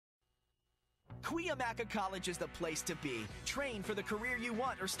Cuyamaca College is the place to be. Train for the career you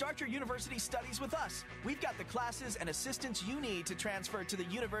want or start your university studies with us. We've got the classes and assistance you need to transfer to the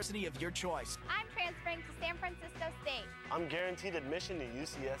university of your choice. I'm transferring to San Francisco State. I'm guaranteed admission to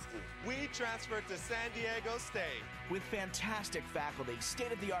UCSD. We transferred to San Diego State. With fantastic faculty,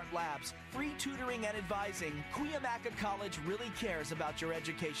 state-of-the-art labs, free tutoring and advising, Cuyamaca College really cares about your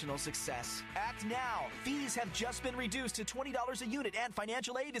educational success. Act now. Fees have just been reduced to $20 a unit and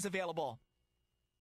financial aid is available.